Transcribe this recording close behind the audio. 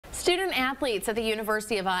Student athletes at the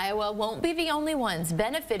University of Iowa won't be the only ones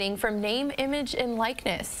benefiting from name, image, and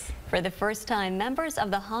likeness. For the first time, members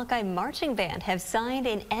of the Hawkeye marching band have signed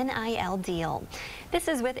an NIL deal. This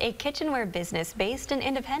is with a kitchenware business based in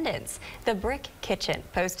Independence. The Brick Kitchen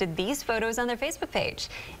posted these photos on their Facebook page.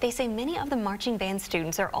 They say many of the marching band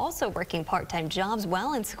students are also working part-time jobs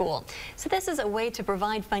while in school. So this is a way to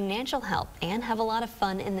provide financial help and have a lot of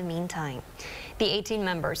fun in the meantime. The 18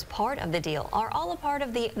 members part of the deal are all a part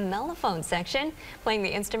of the mellophone section, playing the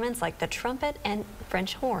instruments like the trumpet and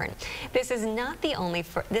French horn. This is not only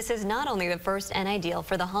the first NIL deal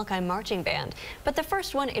for the Hawkeye marching band, but the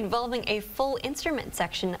first one involving a full instrument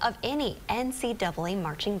section of any NCAA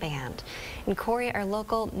marching band. And Corey, our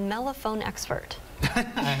local mellophone expert.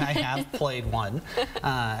 I have played one.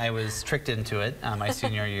 I was tricked into it my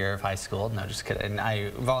senior year of high school. No, just kidding. I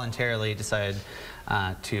voluntarily decided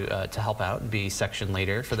to help out and be section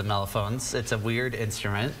leader for the mellophones. It's a weird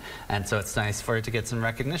instrument, and so it's nice for it to get some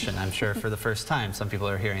recognition. I'm sure for the first time some people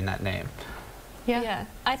are hearing that name. Yeah.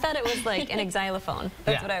 I thought it was like an xylophone.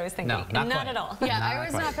 That's what I was thinking. No, not at all. Yeah, I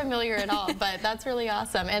was not familiar at all, but that's really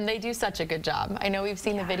awesome. And they do such a good job. I know we've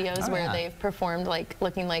seen the videos where they've performed like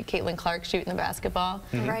looking like Caitlin Clark shooting the basketball.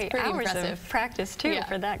 Right. Pretty Hours impressive. of practice too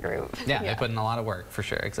for that group. Yeah, they put in a lot of work for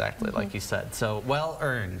sure, exactly like you said. So well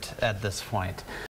earned at this point.